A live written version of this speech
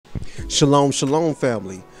Shalom, shalom,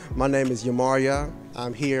 family. My name is Yamaria.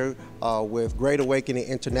 I'm here with Great Awakening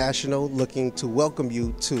International, looking to welcome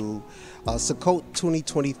you to Sukkot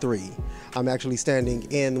 2023. I'm actually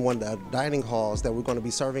standing in one of the dining halls that we're going to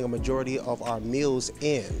be serving a majority of our meals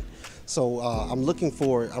in. So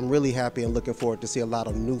I'm really happy and looking forward to see a lot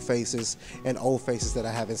of new faces and old faces that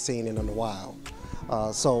I haven't seen in a while.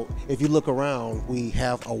 So if you look around, we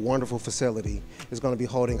have a wonderful facility. It's going to be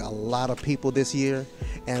holding a lot of people this year,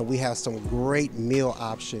 and we have some great meal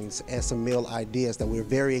options and some meal ideas that we're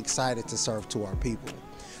very excited to serve to our people.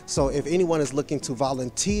 So if anyone is looking to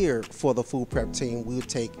volunteer for the food prep team, we would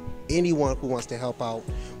take anyone who wants to help out.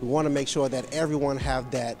 We want to make sure that everyone have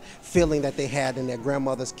that feeling that they had in their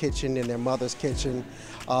grandmother's kitchen, in their mother's kitchen,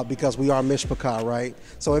 because we are Mishpachah, right?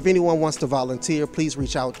 So if anyone wants to volunteer, please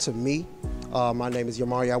reach out to me. My name is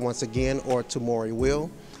Yamaria once again, or to Maury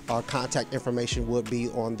Will. Our contact information would be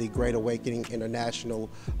on the Great Awakening International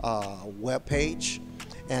webpage,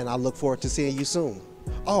 and I look forward to seeing you soon.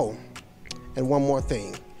 Oh, and one more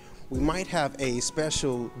thing. We might have a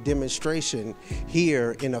special demonstration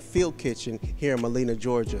here in a field kitchen here in Molina,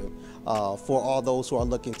 Georgia, for all those who are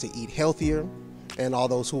looking to eat healthier and all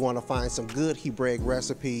those who want to find some good Hebraic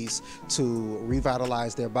recipes to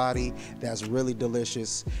revitalize their body that's really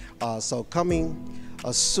delicious. So coming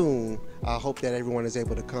soon, I hope that everyone is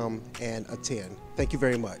able to come and attend. Thank you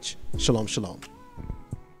very much. Shalom, shalom.